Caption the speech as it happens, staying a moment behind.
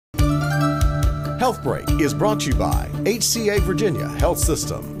Health Break is brought to you by HCA Virginia Health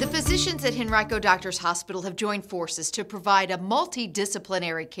System. The physicians at Henrico Doctors Hospital have joined forces to provide a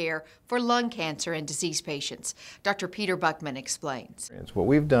multidisciplinary care for lung cancer and disease patients. Dr. Peter Buckman explains. What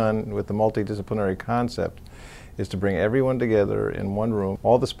we've done with the multidisciplinary concept is to bring everyone together in one room,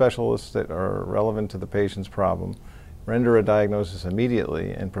 all the specialists that are relevant to the patient's problem, render a diagnosis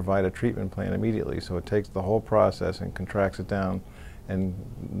immediately, and provide a treatment plan immediately. So it takes the whole process and contracts it down, and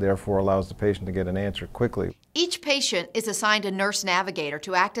therefore allows the patient to get an answer quickly. Each patient is assigned a nurse navigator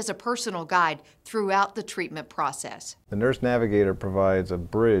to act as a personal guide throughout the treatment process. The nurse navigator provides a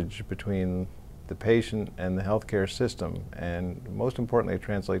bridge between the patient and the healthcare system, and most importantly, it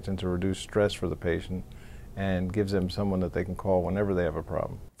translates into reduced stress for the patient and gives them someone that they can call whenever they have a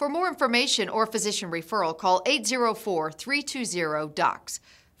problem. For more information or physician referral, call 804-320-DOCS.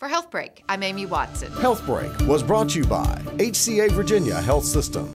 For Health Break, I'm Amy Watson. Health Break was brought to you by HCA Virginia Health System.